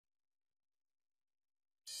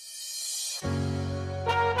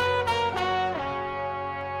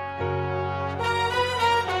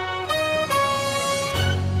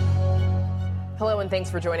Hello and thanks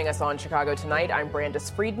for joining us on Chicago Tonight. I'm Brandis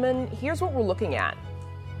Friedman. Here's what we're looking at.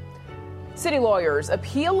 City lawyers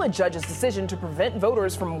appeal a judge's decision to prevent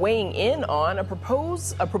voters from weighing in on a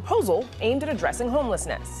proposal aimed at addressing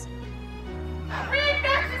homelessness.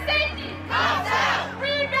 Reinvest in safety! Calm down!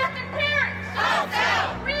 Reinvest in parents! Calm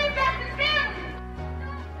down! Reinvest in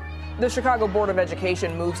families! The Chicago Board of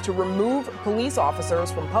Education moves to remove police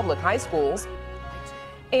officers from public high schools.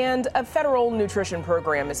 And a federal nutrition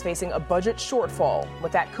program is facing a budget shortfall,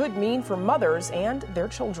 what that could mean for mothers and their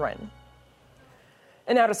children.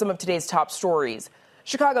 And now to some of today's top stories.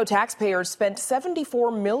 Chicago taxpayers spent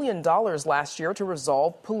 $74 million last year to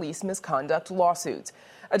resolve police misconduct lawsuits.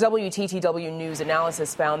 A WTTW News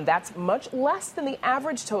analysis found that's much less than the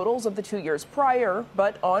average totals of the 2 years prior,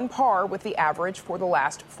 but on par with the average for the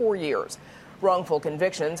last 4 years. Wrongful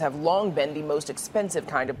convictions have long been the most expensive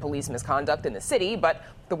kind of police misconduct in the city, but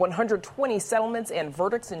the 120 settlements and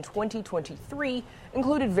verdicts in 2023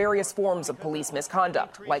 included various forms of police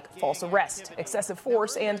misconduct, like false arrest, excessive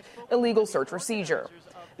force, and illegal search or seizure.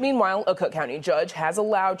 Meanwhile, a Cook County judge has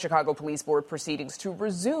allowed Chicago Police Board proceedings to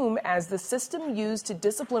resume as the system used to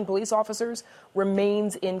discipline police officers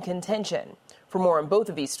remains in contention. For more on both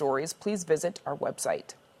of these stories, please visit our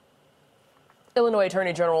website. Illinois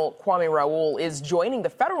Attorney General Kwame Raoul is joining the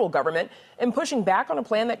federal government in pushing back on a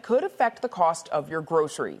plan that could affect the cost of your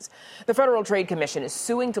groceries. The Federal Trade Commission is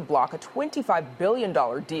suing to block a $25 billion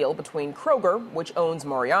deal between Kroger, which owns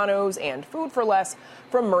Mariano's, and Food for Less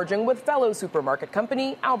from merging with fellow supermarket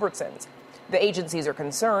company Albertsons. The agencies are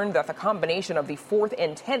concerned that the combination of the 4th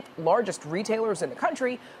and 10th largest retailers in the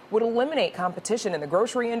country would eliminate competition in the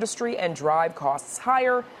grocery industry and drive costs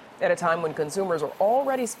higher at a time when consumers are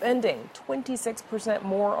already spending 26%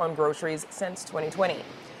 more on groceries since 2020.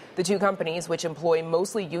 The two companies, which employ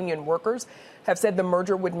mostly union workers, have said the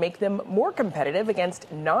merger would make them more competitive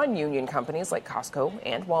against non-union companies like Costco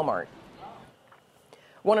and Walmart.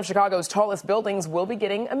 One of Chicago's tallest buildings will be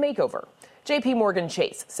getting a makeover. J.P. Morgan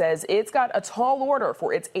Chase says it's got a tall order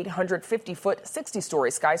for its 850-foot,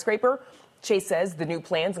 60-story skyscraper. Chase says the new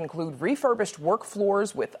plans include refurbished work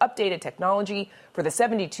floors with updated technology for the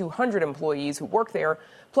 7,200 employees who work there,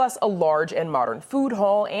 plus a large and modern food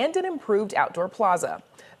hall and an improved outdoor plaza.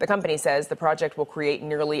 The company says the project will create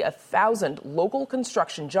nearly 1,000 local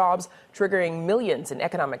construction jobs, triggering millions in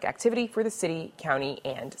economic activity for the city, county,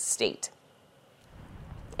 and state.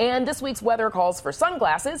 And this week's weather calls for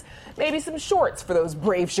sunglasses, maybe some shorts for those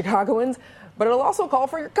brave Chicagoans, but it'll also call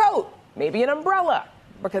for your coat, maybe an umbrella,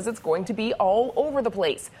 because it's going to be all over the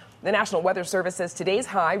place. The National Weather Service says today's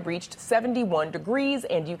high reached 71 degrees,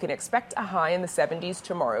 and you can expect a high in the 70s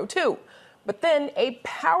tomorrow, too. But then a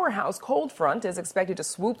powerhouse cold front is expected to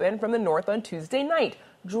swoop in from the north on Tuesday night,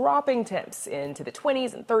 dropping temps into the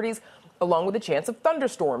 20s and 30s, along with a chance of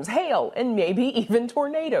thunderstorms, hail, and maybe even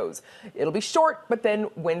tornadoes. It'll be short, but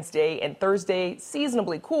then Wednesday and Thursday,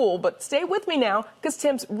 seasonably cool. But stay with me now, because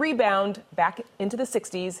temps rebound back into the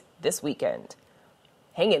 60s this weekend.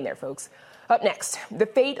 Hang in there, folks. Up next, the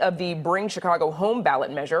fate of the Bring Chicago Home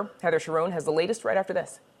ballot measure. Heather Sharon has the latest right after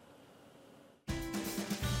this.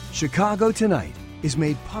 Chicago Tonight is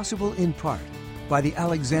made possible in part by the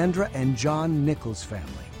Alexandra and John Nichols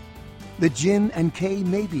family, the Jim and Kay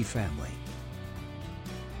Mabey family,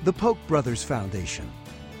 the Polk Brothers Foundation,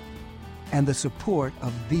 and the support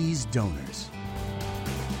of these donors.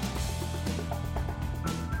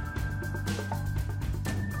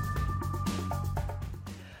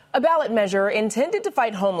 A ballot measure intended to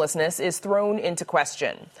fight homelessness is thrown into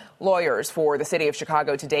question. Lawyers for the city of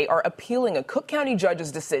Chicago today are appealing a Cook County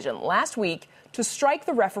judge's decision last week to strike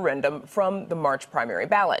the referendum from the March primary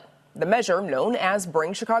ballot. The measure, known as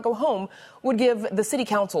Bring Chicago Home, would give the city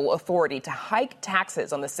council authority to hike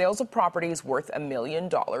taxes on the sales of properties worth $1 million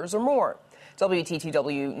or more.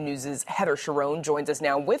 WTTW News' Heather Sharon joins us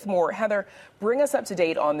now with more. Heather, bring us up to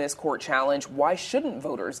date on this court challenge. Why shouldn't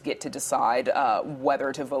voters get to decide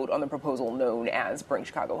whether to vote on the proposal known as Bring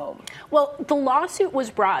Chicago Home? Well, the lawsuit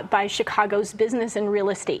was brought by Chicago's business and real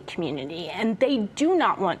estate community, and they do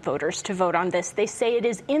not want voters to vote on this. They say it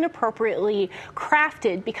is inappropriately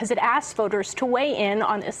crafted because it asks voters to weigh in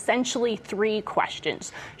on essentially 3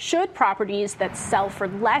 questions. Should properties that sell for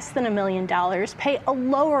less than $1 million pay a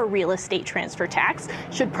lower real estate transaction transfer tax.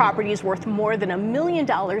 Should properties worth more than $1 million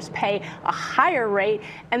pay a higher rate?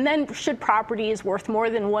 And then should properties worth more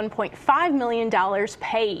than $1.5 million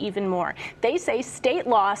pay even more? They say state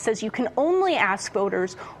law says you can only ask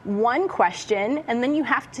voters one question, and then you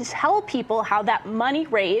have to tell people how that money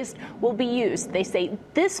raised will be used. They say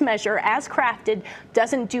this measure, as crafted,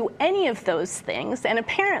 doesn't do any of those things, and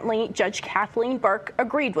apparently Judge Kathleen Burke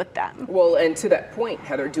agreed with them. Well, and to that point,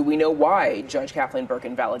 Heather, do we know why Judge Kathleen Burke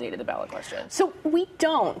invalidated the ballot question? So we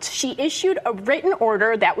don't. She issued a written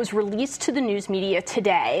order that was released to the news media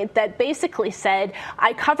today that basically said,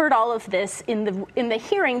 I covered all of this in the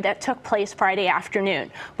hearing that took place Friday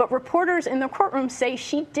afternoon. But reporters in the courtroom say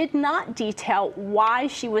she did not detail why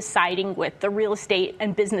she was siding with the real estate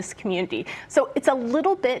and business community. So it's a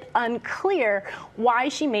little bit unclear why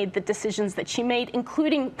she made the decisions that she made,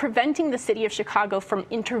 including preventing the city of Chicago from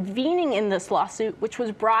intervening in this lawsuit, which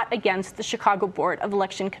was brought against the Chicago Board of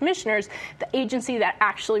Election Commissioners, the agency that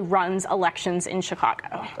actually runs elections in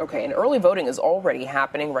Chicago. Okay, and early voting is already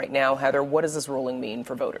happening right now. Heather, what does this ruling mean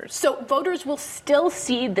for voters? So voters will still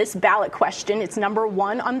see this ballot question. It's number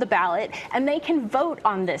 1 on the ballot, and they can vote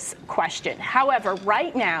on this question. However,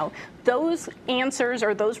 right now, those answers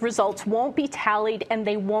or those results won't be tallied and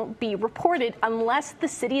they won't be reported unless the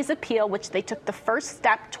city's appeal, which they took the first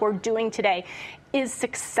step toward doing today, is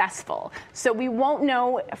successful. So we won't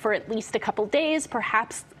know for at least a couple days,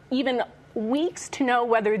 perhaps even weeks, to know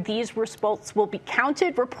whether these results will be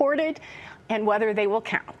counted, reported, and whether they will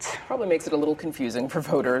count. Probably makes it a little confusing for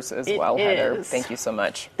voters as well, Heather. Thank you so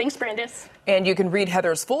much. Thanks, Brandis. And you can read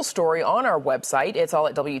Heather's full story on our website. It's all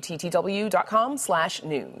at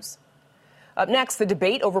WTTW.com/news. Up next, the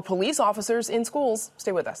debate over police officers in schools.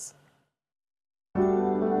 Stay with us.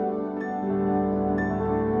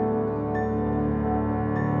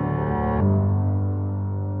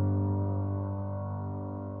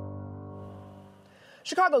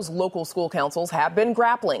 Chicago's local school councils have been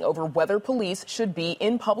grappling over whether police should be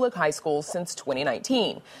in public high schools since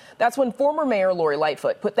 2019. That's when former Mayor Lori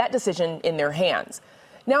Lightfoot put that decision in their hands.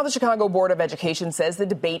 Now the Chicago Board of Education says the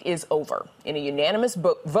debate is over. In a unanimous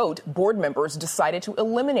vote, board members decided to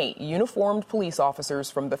eliminate uniformed police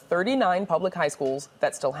officers from the 39 public high schools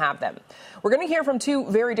that still have them. We're going to hear from two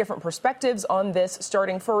very different perspectives on this,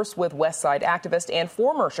 starting first with West Side activist and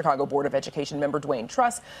former Chicago Board of Education member Dwayne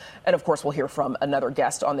Truss. And of course, we'll hear from another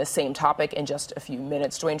guest on this same topic in just a few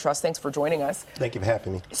minutes. Dwayne Truss, thanks for joining us. Thank you for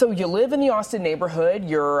having me. So you live in the Austin neighborhood.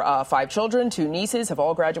 Your 5 children, 2 nieces have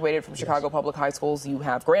all graduated from Chicago public high schools. You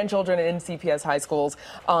have grandchildren in CPS high schools.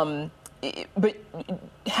 But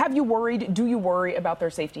have you worried? Do you worry about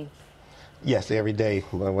their safety? Yes, every day.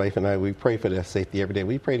 My wife and I, we pray for their safety every day.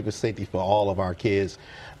 We pray for safety for all of our kids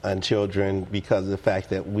and children because of the fact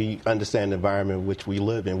that we understand the environment in which we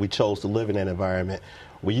live in. We chose to live in that environment.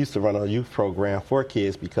 We used to run a youth program for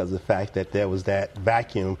kids because of the fact that there was that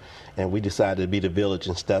vacuum, and we decided to be the village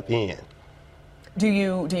and step in. Do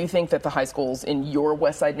you think that the high schools in your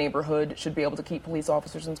West Side neighborhood should be able to keep police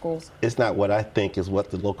officers in schools? It's not what I think, is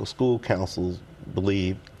what the local school councils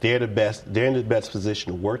believe. They're the best. They're in the best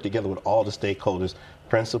position to work together with all the stakeholders,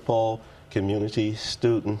 principal, community,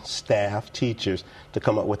 students, staff, teachers, to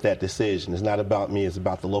come up with that decision. It's not about me. It's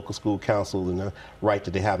about the local school council and the right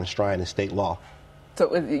that they have enshrined in state law.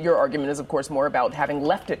 So your argument is, of course, more about having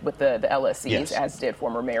left it with the LSCs, yes, as did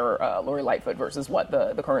former Mayor Lori Lightfoot, versus what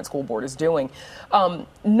the current school board is doing.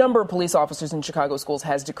 Number of police officers in Chicago schools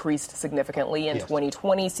has decreased significantly. In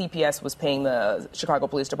 2020, CPS was paying the Chicago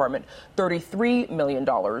Police Department $33 million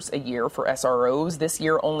a year for SROs. This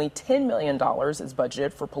year, only $10 million is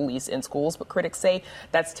budgeted for police in schools. But critics say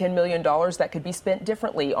that's $10 million that could be spent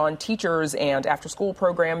differently on teachers and after-school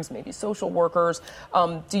programs, maybe social workers.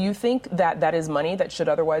 Do you think that that is money that should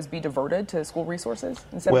otherwise be diverted to school resources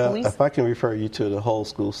instead of police? Well, if I can refer you to the whole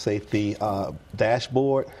school safety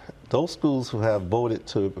dashboard, those schools who have voted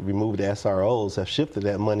to remove the SROs have shifted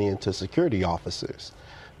that money into security officers.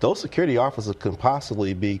 Those security officers can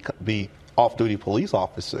possibly be off-duty police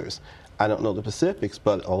officers. I don't know the specifics,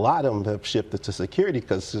 but a lot of them have shifted to security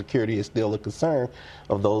because security is still a concern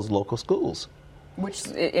of those local schools.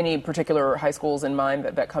 Any particular high schools in mind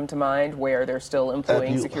that come to mind where they're still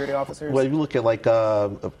employing security officers? Well, if you look at, like,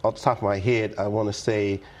 off the top of my head, I want to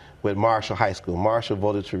say with Marshall High School. Marshall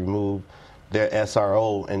voted to remove their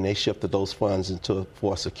SRO, and they shifted those funds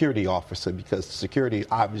for a security officer because security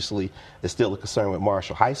obviously is still a concern with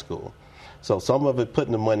Marshall High School. So some of it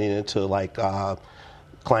putting the money into, like,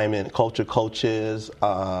 climate and culture coaches,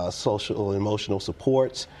 social and emotional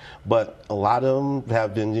supports, but a lot of them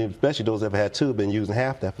have been, especially those that have had 2, been using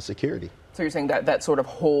half that for security. So you're saying that that sort of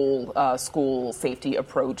whole school safety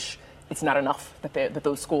approach it's not enough, that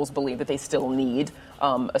those schools believe that they still need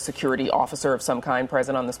a security officer of some kind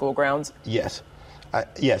present on the school grounds? Yes.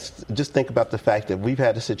 Yes, just think about the fact that we've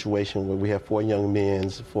had a situation where we have 4 young men,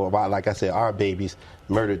 for a while, like I said, our babies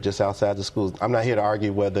murdered just outside the schools. I'm not here to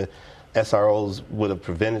argue whether SROs would have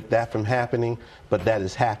prevented that from happening, but that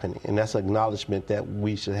is happening. And that's an acknowledgement that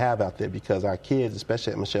we should have out there, because our kids,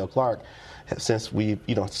 especially at Michelle Clark, since we've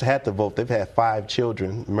had to vote, they've had 5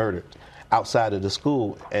 children murdered outside of the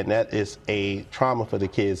school, and that is a trauma for the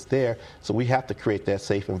kids there. So we have to create that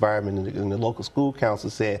safe environment. And the local school council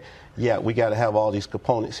said, yeah, we got to have all these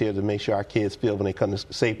components here to make sure our kids feel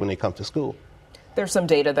safe when they come to school. There's some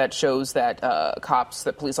data that shows that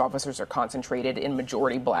police officers are concentrated in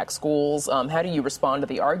majority black schools. How do you respond to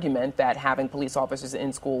the argument that having police officers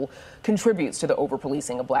in school contributes to the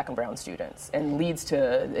over-policing of black and brown students and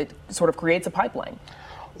it sort of creates a pipeline?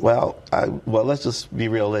 Well, let's just be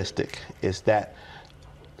realistic. It's that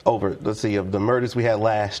of the murders we had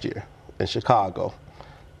last year in Chicago,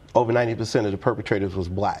 over 90% of the perpetrators was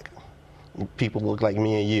black. People look like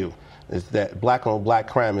me and you. Is that black-on-black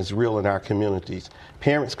crime is real in our communities.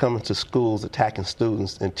 Parents coming to schools attacking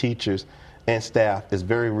students and teachers and staff is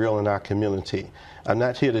very real in our community. I'm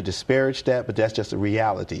not here to disparage that, but that's just a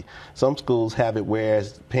reality. Some schools have it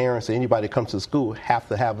whereas parents or anybody that comes to school have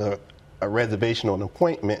to have a reservation or an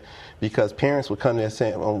appointment, because parents would come there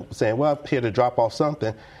saying, well, I'm here to drop off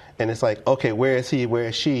something. And it's like, okay, where is he, where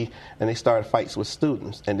is she? And they start fights with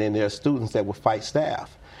students. And then there are students that will fight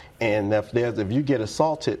staff. And if you get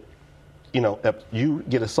assaulted, if you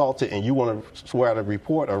get assaulted and you want to swear out a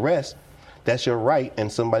report, arrest, that's your right,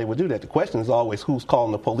 and somebody will do that. The question is always who's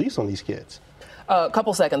calling the police on these kids. A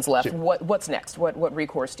couple seconds left. Sure. What's next? What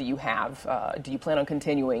recourse do you have? Do you plan on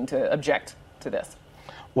continuing to object to this?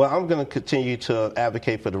 Well, I'm going to continue to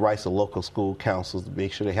advocate for the rights of local school councils to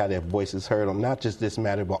make sure they have their voices heard on not just this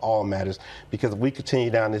matter, but all matters. Because if we continue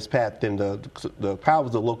down this path, then the powers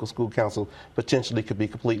of the local school council potentially could be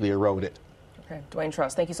completely eroded. Okay. Dwayne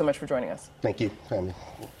Truss, thank you so much for joining us. Thank you, family.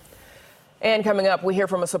 And coming up, we hear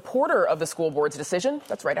from a supporter of the school board's decision.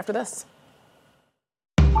 That's right after this.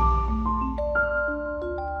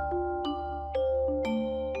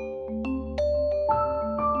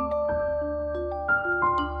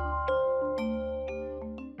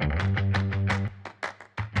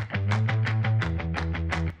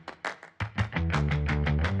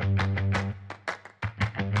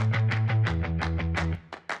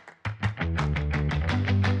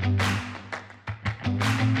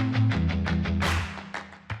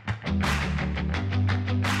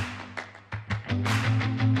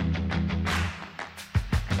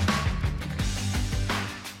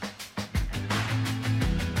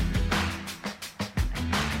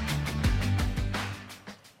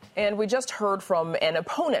 And we just heard from an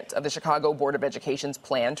opponent of the Chicago Board of Education's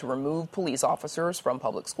plan to remove police officers from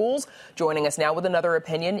public schools. Joining us now with another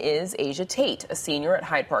opinion is Asia Tate, a senior at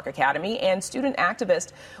Hyde Park Academy and student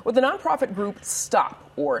activist with the nonprofit group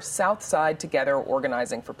STOP, or Southside Together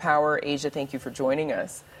Organizing for Power. Asia, thank you for joining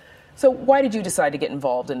us. So why did you decide to get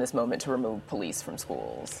involved in this moment to remove police from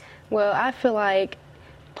schools? Well, I feel like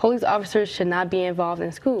police officers should not be involved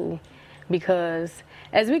in school because,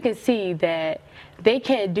 as we can see, that they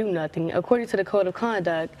can't do nothing. According to the code of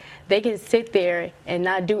conduct, they can sit there and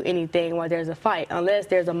not do anything while there's a fight, unless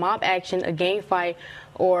there's a mob action, a gang fight,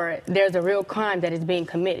 or there's a real crime that is being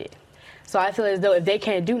committed. So I feel as though if they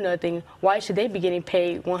can't do nothing, why should they be getting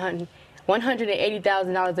paid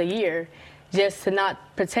 $180,000 a year just to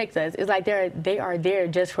not protect us? It's like they are there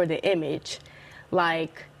just for the image.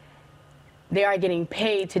 Like, they are getting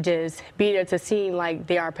paid to just be there to seem like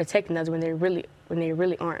they are protecting us when they really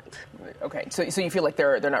aren't. Okay, so you feel like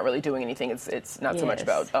they're not really doing anything. It's not so much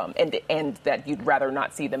about and that you'd rather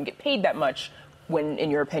not see them get paid that much when,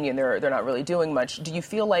 in your opinion, they're not really doing much. Do you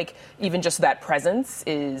feel like even just that presence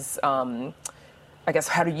is, I guess,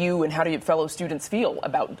 how do your fellow students feel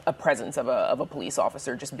about a presence of a police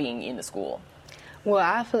officer just being in the school? Well,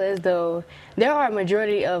 I feel as though there are a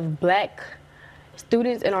majority of black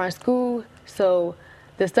students in our school, so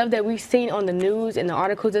the stuff that we've seen on the news and the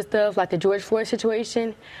articles and stuff, like the George Floyd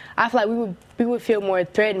situation, I feel like we would feel more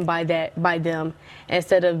threatened by them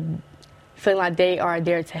instead of feeling like they are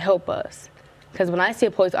there to help us. Because when I see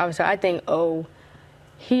a police officer, I think, oh,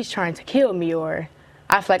 he's trying to kill me, or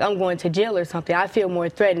I feel like I'm going to jail or something. I feel more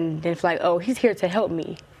threatened than feel like, oh, he's here to help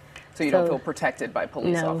me. So you don't feel protected by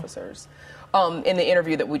police officers? In the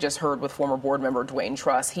interview that we just heard with former board member Dwayne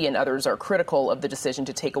Truss, he and others are critical of the decision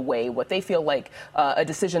to take away what they feel like a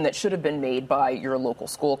decision that should have been made by your local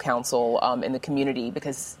school council in the community,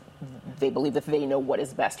 because they believe that they know what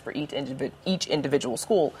is best for each individual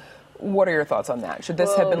school. What are your thoughts on that? Should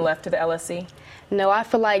this have been left to the LSC? No, I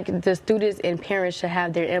feel like the students and parents should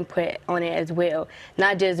have their input on it as well,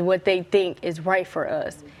 not just what they think is right for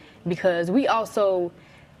us, because we also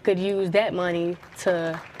could use that money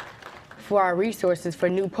for our resources for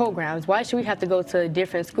new programs. Why should we have to go to a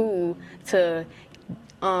different school to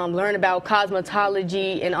learn about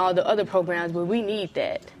cosmetology and all the other programs where we need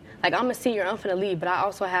that? Like, I'm a senior, I'm finna leave, but I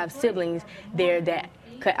also have siblings there that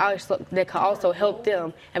could also help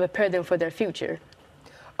them and prepare them for their future.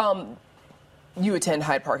 You attend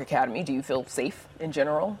Hyde Park Academy. Do you feel safe in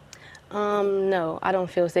general? No, I don't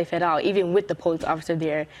feel safe at all, even with the police officer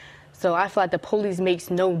there. So I feel like the police makes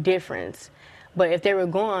no difference. But if they were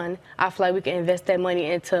gone, I feel like we can invest that money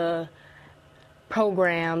into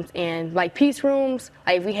programs and like peace rooms.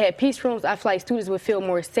 Like if we had peace rooms, I feel like students would feel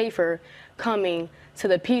more safer coming to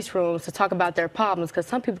the peace rooms to talk about their problems, because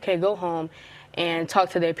some people can't go home and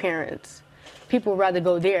talk to their parents. People would rather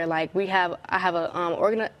go there. Like I have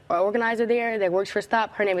a organizer there that works for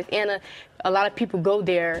STOP. Her name is Anna. A lot of people go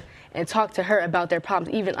there and talk to her about their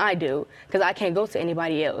problems. Even I do, because I can't go to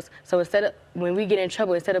anybody else. So when we get in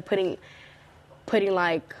trouble, instead of putting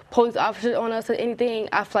like police officers on us or anything,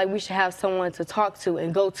 I feel like we should have someone to talk to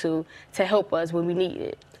and go to help us when we need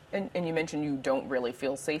it. And you mentioned you don't really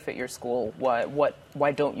feel safe at your school.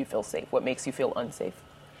 Why don't you feel safe? What makes you feel unsafe?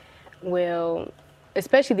 Well,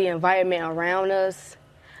 especially the environment around us.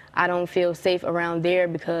 I don't feel safe around there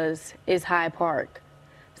because it's Hyde Park.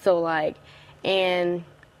 So and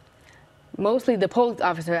mostly the police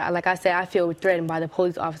officer, like I said, I feel threatened by the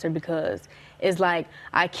police officer because it's like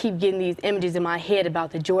I keep getting these images in my head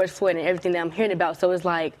about the George Floyd and everything that I'm hearing about. So it's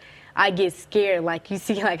like I get scared, like you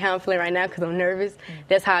see like how I'm feeling right now because I'm nervous.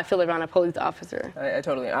 That's how I feel around a police officer.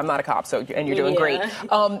 I'm not a cop, and you're doing great.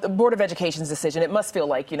 The Board of Education's decision, it must feel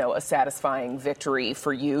like, a satisfying victory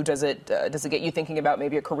for you. Does it get you thinking about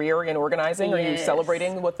maybe a career in organizing? Yes. Are you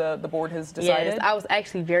celebrating what the board has decided? Yes, I was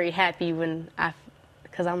actually very happy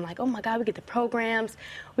because I'm like, oh my God, we get the programs,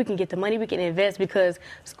 we can get the money, we can invest, because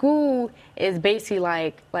school is basically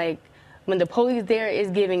like when the police there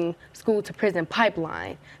is giving school to prison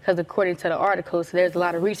pipeline, because according to the articles, there's a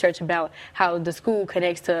lot of research about how the school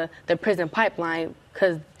connects to the prison pipeline,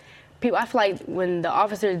 because I feel like when the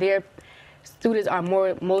officers there, students are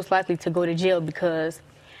most likely to go to jail because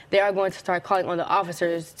they are going to start calling on the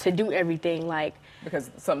officers to do everything,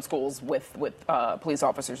 because some schools with police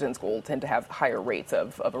officers in school tend to have higher rates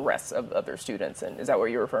of arrests of their students. And is that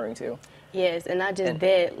what you're referring to? Yes, and not just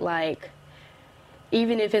that,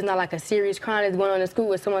 even if it's not like a serious crime that's going on in school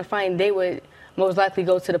with someone fighting, they would most likely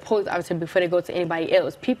go to the police officer before they go to anybody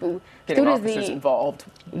else. Getting officers involved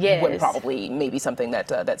would probably maybe something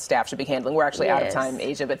that staff should be handling. We're actually out of time,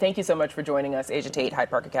 Asia, but thank you so much for joining us. Asia Tate, Hyde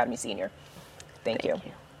Park Academy Senior. Thank you.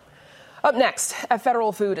 Up next, a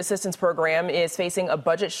federal food assistance program is facing a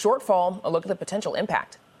budget shortfall. A look at the potential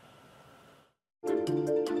impact.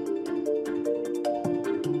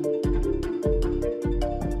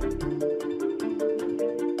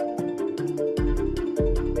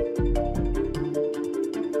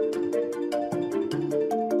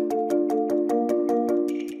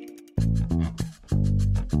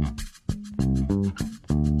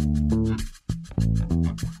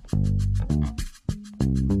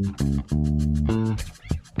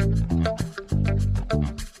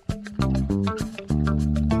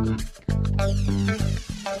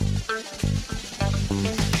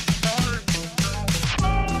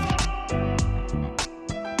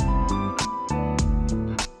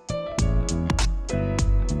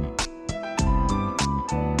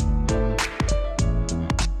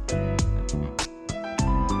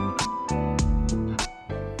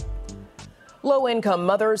 Low-income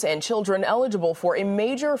mothers and children eligible for a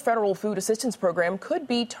major federal food assistance program could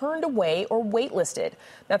be turned away or waitlisted.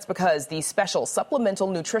 That's because the Special Supplemental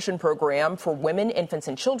Nutrition Program for Women, Infants,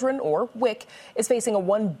 and Children, or WIC, is facing a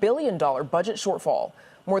 $1 billion budget shortfall.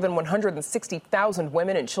 More than 160,000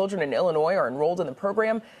 women and children in Illinois are enrolled in the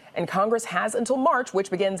program, and Congress has until March, which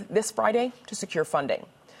begins this Friday, to secure funding.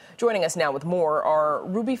 Joining us now with more are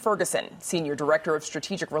Ruby Ferguson, Senior Director of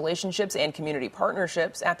Strategic Relationships and Community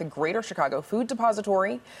Partnerships at the Greater Chicago Food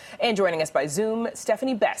Depository, and joining us by Zoom,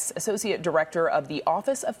 Stephanie Bess, Associate Director of the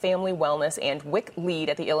Office of Family Wellness and WIC Lead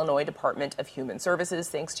at the Illinois Department of Human Services.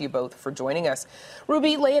 Thanks to you both for joining us.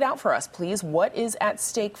 Ruby, lay it out for us, please. What is at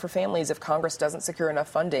stake for families if Congress doesn't secure enough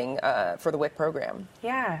funding for the WIC program?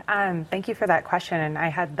 Yeah, thank you for that question. And I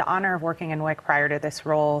had the honor of working in WIC prior to this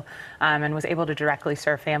role and was able to directly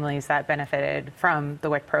serve families that benefited from the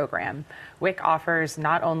WIC program. WIC offers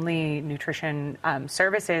not only nutrition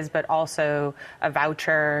services, but also a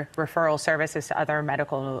voucher referral services to other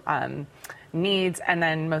medical needs, and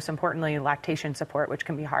then most importantly, lactation support, which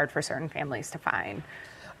can be hard for certain families to find.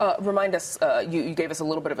 Remind us, you gave us a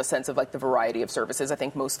little bit of a sense of like the variety of services. I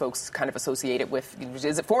think most folks kind of associate it with,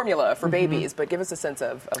 is it formula for babies? But give us a sense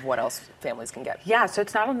of what else families can get. Yeah, so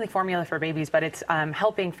it's not only formula for babies, but it's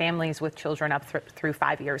helping families with children up through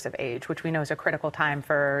 5 years of age, which we know is a critical time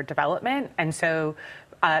for development. And so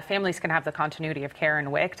families can have the continuity of care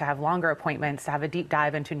in WIC, to have longer appointments, to have a deep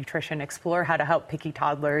dive into nutrition, explore how to help picky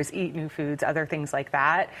toddlers eat new foods, other things like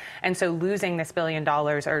that. And so losing this $1 billion,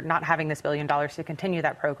 or not having this $1 billion to continue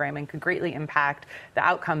that programming, could greatly impact the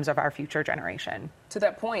outcomes of our future generation. To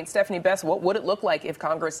that point, Stephanie Bess, what would it look like if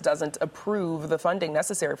Congress doesn't approve the funding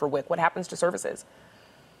necessary for WIC? What happens to services?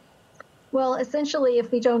 Well, essentially, if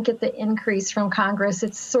we don't get the increase from Congress,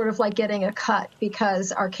 it's sort of like getting a cut,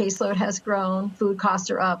 because our caseload has grown, food costs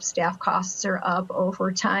are up, staff costs are up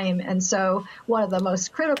over time. And so one of the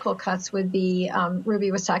most critical cuts would be,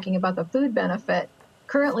 Ruby was talking about the food benefit.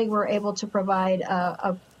 Currently, we're able to provide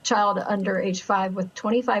a child under age 5 with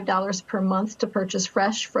 $25 per month to purchase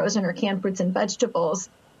fresh, frozen, or canned fruits and vegetables.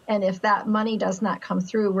 And if that money does not come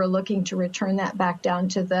through, we're looking to return that back down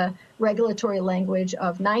to the regulatory language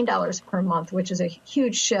of $9 per month, which is a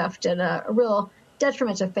huge shift and a real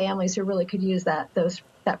detriment to families who really could use that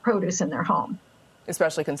produce in their home.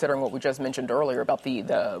 Especially considering what we just mentioned earlier about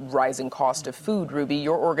the rising cost of food. Ruby,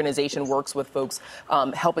 your organization works with folks,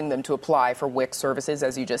 helping them to apply for WIC services,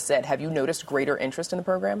 as you just said. Have you noticed greater interest in the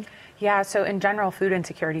program? Yeah, so in general, food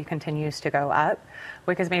insecurity continues to go up.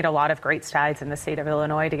 WIC has made a lot of great strides in the state of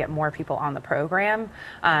Illinois to get more people on the program.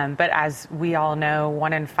 But as we all know,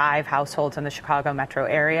 1 in 5 households in the Chicago metro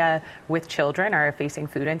area with children are facing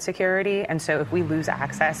food insecurity. And so if we lose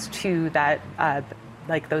access to that,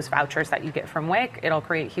 like those vouchers that you get from WIC, it'll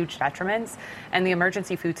create huge detriments. And the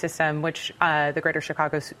emergency food system, which the Greater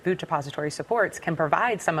Chicago Food Depository supports, can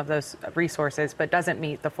provide some of those resources, but doesn't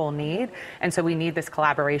meet the full need. And so we need this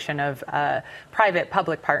collaboration of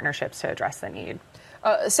private-public partnerships to address the need.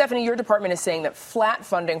 Stephanie, your department is saying that flat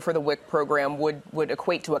funding for the WIC program would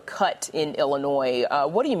equate to a cut in Illinois.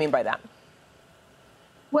 What do you mean by that?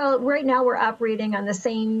 Well, right now we're operating on the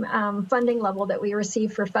same funding level that we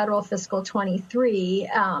received for federal fiscal 23,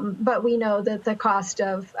 but we know that the cost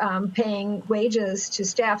of paying wages to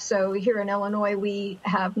staff. So here in Illinois, we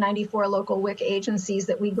have 94 local WIC agencies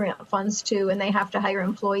that we grant funds to, and they have to hire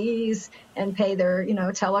employees and pay their,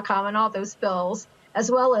 telecom and all those bills, as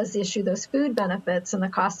well as issue those food benefits and the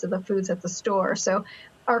cost of the foods at the store. So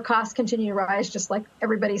our costs continue to rise, just like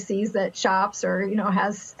everybody sees that shops or,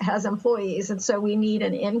 has employees. And so we need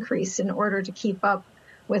an increase in order to keep up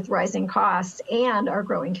with rising costs and our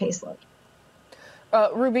growing caseload.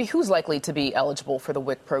 Ruby, who's likely to be eligible for the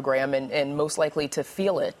WIC program and most likely to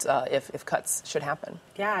feel it if cuts should happen?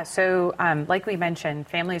 Yeah, so like we mentioned,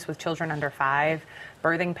 families with children under 5,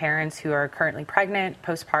 birthing parents who are currently pregnant,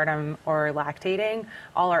 postpartum, or lactating,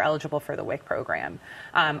 all are eligible for the WIC program.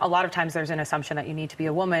 A lot of times there's an assumption that you need to be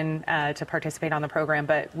a woman to participate on the program,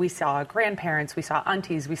 but we saw grandparents, we saw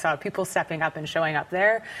aunties, we saw people stepping up and showing up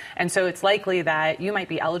there. And so it's likely that you might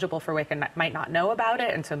be eligible for WIC and might not know about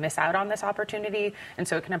it, and so miss out on this opportunity. And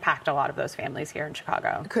so it can impact a lot of those families here in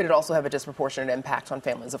Chicago. Could it also have a disproportionate impact on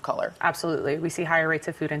families of color? Absolutely. We see higher rates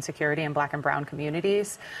of food insecurity in Black and brown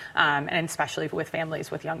communities, and especially with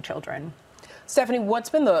families with young children. Stephanie,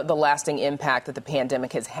 what's been the lasting impact that the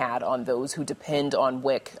pandemic has had on those who depend on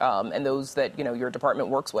WIC and those that, your department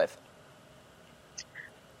works with?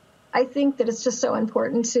 I think that it's just so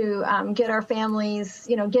important to get our families,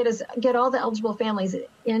 get all the eligible families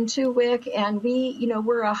into WIC. And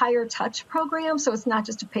we're a higher touch program, so it's not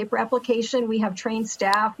just a paper application. We have trained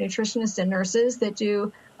staff, nutritionists and nurses that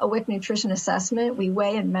do a WIC nutrition assessment. We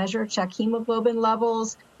weigh and measure, check hemoglobin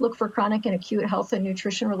levels, look for chronic and acute health and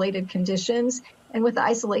nutrition related conditions. And with the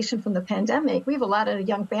isolation from the pandemic, we have a lot of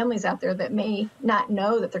young families out there that may not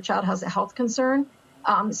know that their child has a health concern.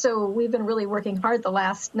 So we've been really working hard the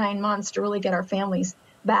last 9 months to really get our families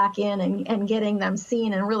back in and getting them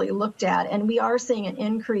seen and really looked at. And we are seeing an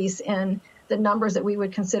increase in the numbers that we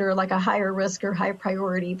would consider like a higher risk or high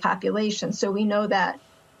priority population. So we know that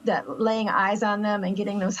laying eyes on them and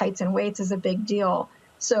getting those heights and weights is a big deal.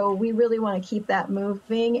 So we really want to keep that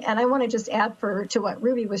moving. And I want to just add to what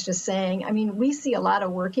Ruby was just saying. I mean, we see a lot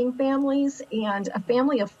of working families, and a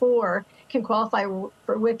family of 4 can qualify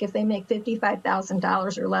for WIC if they make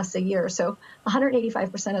 $55,000 or less a year. So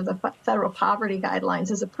 185% of the federal poverty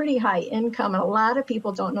guidelines is a pretty high income, and a lot of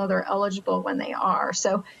people don't know they're eligible when they are.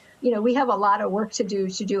 So we have a lot of work to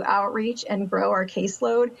do outreach and grow our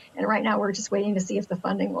caseload. And right now we're just waiting to see if the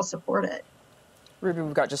funding will support it. Ruby,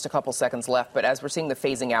 we've got just a couple seconds left, but as we're seeing the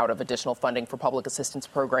phasing out of additional funding for public assistance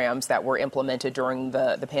programs that were implemented during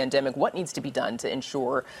the pandemic, what needs to be done to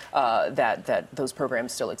ensure that those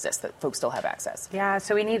programs still exist, that folks still have access? Yeah,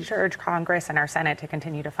 so we need to urge Congress and our Senate to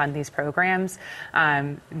continue to fund these programs.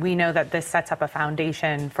 We know that this sets up a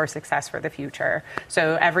foundation for success for the future.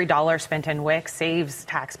 So every dollar spent in WIC saves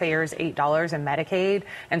taxpayers $8 in Medicaid.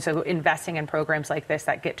 And so investing in programs like this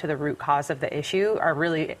that get to the root cause of the issue are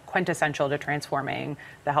really quintessential to transforming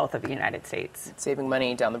the health of the United States. Saving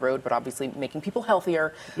money down the road, but obviously making people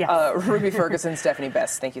healthier. Yes. Ruby Ferguson, Stephanie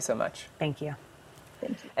Best, thank you so much. Thank you.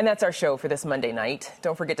 And that's our show for this Monday night.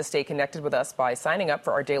 Don't forget to stay connected with us by signing up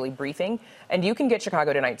for our daily briefing. And you can get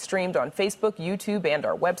Chicago Tonight streamed on Facebook, YouTube, and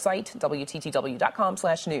our website,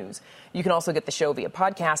 WTTW.com/news. You can also get the show via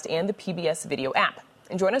podcast and the PBS video app.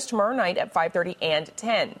 And join us tomorrow night at 5:30 and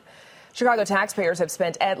 10. Chicago taxpayers have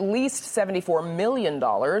spent at least $74 million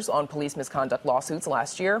on police misconduct lawsuits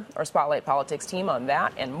last year. Our Spotlight Politics team on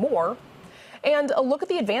that and more. And a look at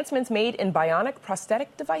the advancements made in bionic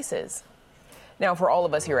prosthetic devices. Now, for all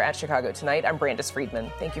of us here at Chicago Tonight, I'm Brandis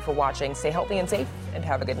Friedman. Thank you for watching. Stay healthy and safe, and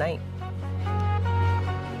have a good night.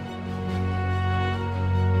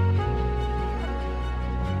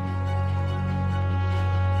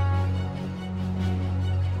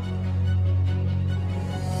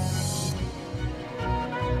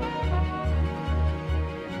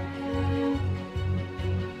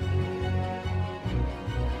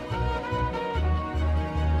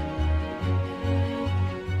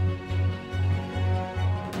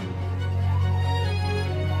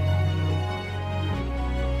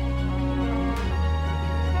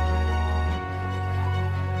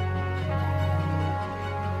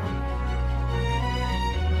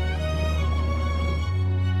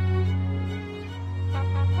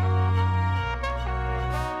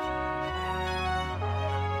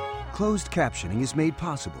 Closed captioning is made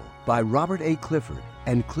possible by Robert A. Clifford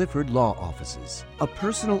and Clifford Law Offices, a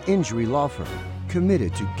personal injury law firm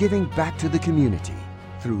committed to giving back to the community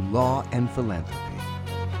through law and philanthropy.